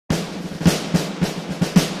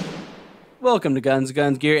Welcome to Guns,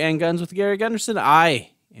 Gear, and Guns with Gary Gunderson.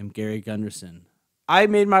 I am Gary Gunderson. I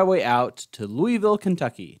made my way out to Louisville,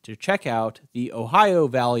 Kentucky to check out the Ohio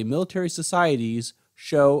Valley Military Society's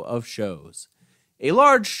Show of Shows, a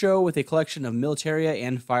large show with a collection of militaria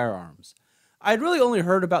and firearms. I'd really only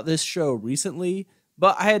heard about this show recently,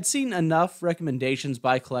 but I had seen enough recommendations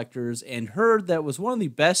by collectors and heard that it was one of the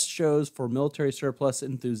best shows for military surplus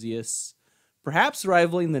enthusiasts, perhaps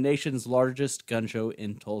rivaling the nation's largest gun show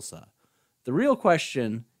in Tulsa. The real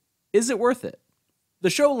question, is it worth it? The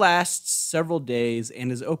show lasts several days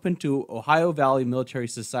and is open to Ohio Valley Military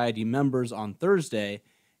Society members on Thursday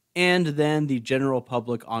and then the general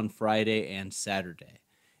public on Friday and Saturday.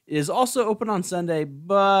 It is also open on Sunday,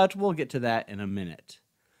 but we'll get to that in a minute.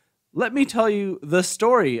 Let me tell you the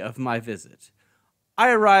story of my visit. I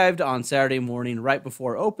arrived on Saturday morning right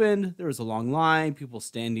before it opened. There was a long line, people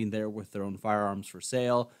standing there with their own firearms for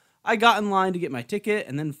sale. I got in line to get my ticket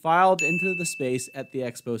and then filed into the space at the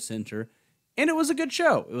Expo Center, and it was a good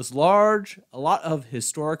show. It was large, a lot of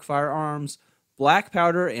historic firearms, black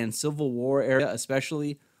powder and Civil War era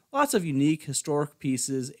especially, lots of unique historic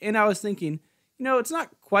pieces, and I was thinking, it's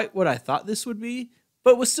not quite what I thought this would be,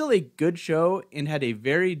 but was still a good show and had a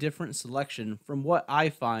very different selection from what I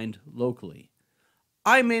find locally.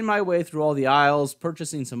 I made my way through all the aisles,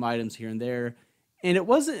 purchasing some items here and there, and it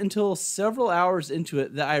wasn't until several hours into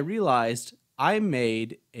it that I realized I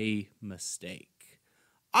made a mistake.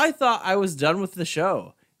 I thought I was done with the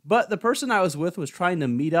show, but the person I was with was trying to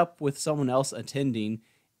meet up with someone else attending,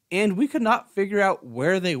 and we could not figure out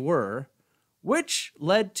where they were, which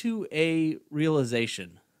led to a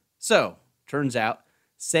realization. So, turns out,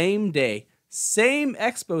 same day, same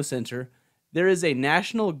Expo Center, there is a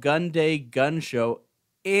National Gun Day gun show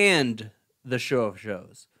and the Show of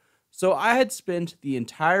Shows. So I had spent the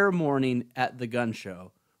entire morning at the gun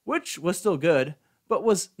show, which was still good, but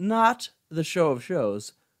was not the Show of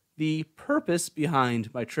Shows, the purpose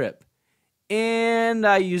behind my trip. And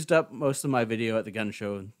I used up most of my video at the gun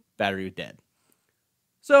show and battery was dead.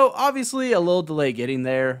 So obviously a little delay getting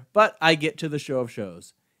there, but I get to the Show of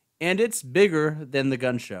Shows. And it's bigger than the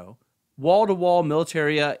gun show. Wall-to-wall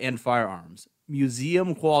militaria and firearms,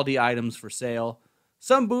 museum quality items for sale.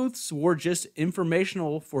 Some booths were just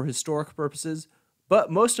informational for historic purposes,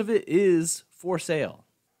 but most of it is for sale.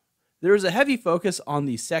 There is a heavy focus on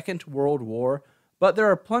the Second World War, but there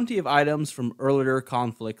are plenty of items from earlier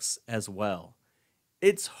conflicts as well.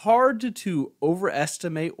 It's hard to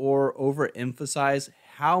overestimate or overemphasize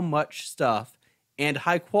how much stuff and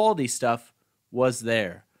high quality stuff was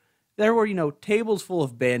there. There were, tables full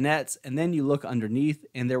of bayonets, and then you look underneath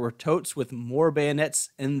and there were totes with more bayonets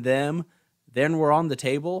in them than were on the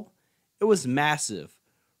table. It was massive.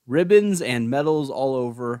 Ribbons and medals all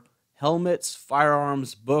over, helmets,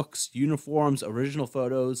 firearms, books, uniforms, original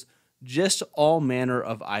photos, just all manner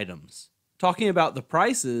of items. Talking about the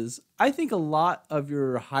prices, I think a lot of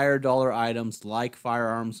your higher dollar items like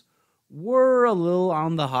firearms were a little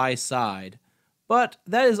on the high side, but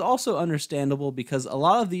that is also understandable because a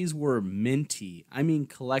lot of these were minty,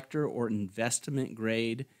 collector or investment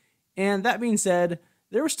grade, and that being said,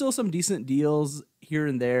 there were still some decent deals here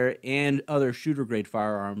and there and other shooter grade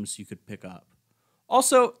firearms you could pick up.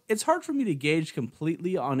 Also, it's hard for me to gauge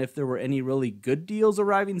completely on if there were any really good deals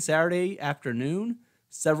arriving Saturday afternoon,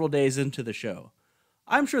 several days into the show.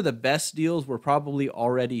 I'm sure the best deals were probably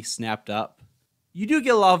already snapped up. You do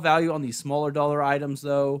get a lot of value on these smaller dollar items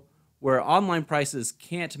though, where online prices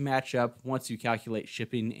can't match up once you calculate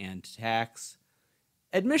shipping and tax.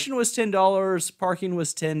 Admission was $10, parking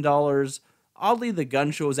was $10. Oddly, the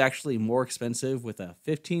gun show was actually more expensive with a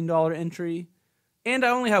 $15 entry. And I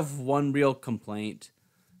only have one real complaint.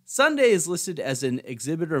 Sunday is listed as an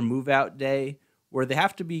exhibitor move-out day where they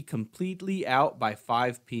have to be completely out by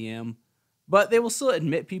 5 p.m., but they will still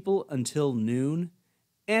admit people until noon.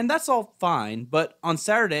 And that's all fine, but on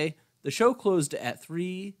Saturday, the show closed at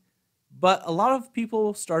 3, but a lot of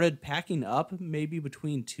people started packing up maybe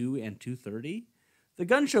between 2 and 2:30. The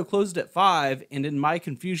gun show closed at 5, and in my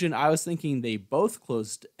confusion, I was thinking they both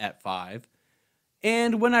closed at 5.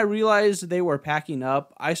 And when I realized they were packing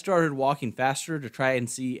up, I started walking faster to try and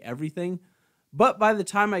see everything. But by the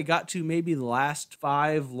time I got to maybe the last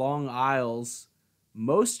 5 long aisles,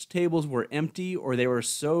 most tables were empty or they were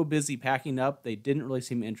so busy packing up they didn't really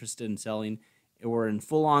seem interested in selling. They were in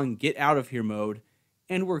full-on get-out-of-here mode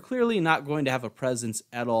and were clearly not going to have a presence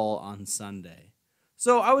at all on Sunday.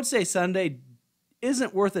 So I would say Sunday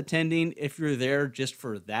isn't worth attending if you're there just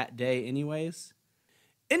for that day anyways.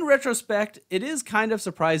 In retrospect, it is kind of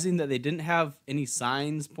surprising that they didn't have any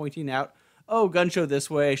signs pointing out, oh, gun show this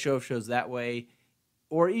way, show of shows that way.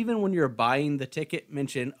 or even when you're buying the ticket,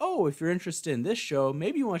 mention, oh, if you're interested in this show,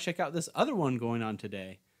 maybe you want to check out this other one going on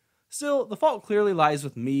today. Still, the fault clearly lies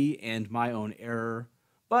with me and my own error,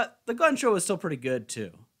 but the gun show is still pretty good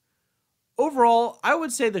too. Overall, I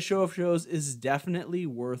would say the show of shows is definitely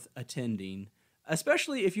worth attending,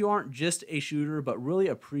 especially if you aren't just a shooter but really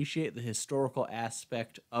appreciate the historical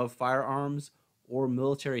aspect of firearms or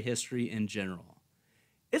military history in general.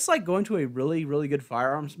 It's like going to a really, really good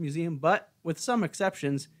firearms museum, but with some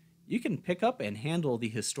exceptions, you can pick up and handle the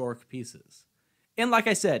historic pieces. And like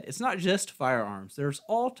I said, it's not just firearms, there's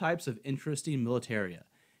all types of interesting militaria.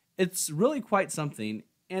 It's really quite something,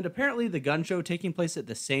 and apparently the gun show taking place at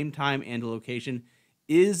the same time and location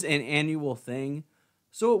is an annual thing,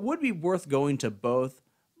 so it would be worth going to both,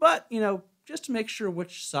 but, just to make sure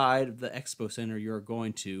which side of the expo center you're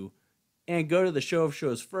going to, and go to the show of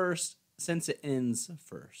shows first, since it ends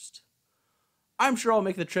first. I'm sure I'll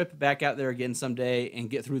make the trip back out there again someday and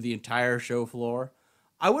get through the entire show floor.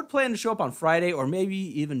 I would plan to show up on Friday or maybe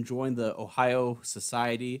even join the Ohio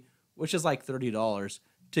Society, which is like $30,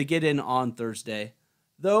 to get in on Thursday.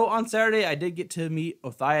 Though on Saturday I did get to meet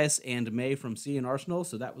Othnius and May from Sea and Arsenal,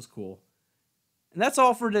 so that was cool. And that's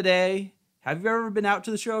all for today. Have you ever been out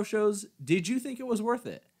to the show of shows? Did you think it was worth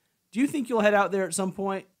it? Do you think you'll head out there at some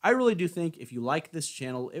point? I really do think if you like this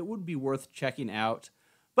channel, it would be worth checking out.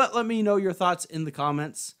 But let me know your thoughts in the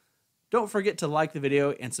comments. Don't forget to like the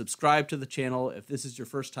video and subscribe to the channel if this is your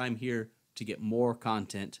first time here to get more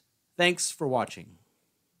content. Thanks for watching.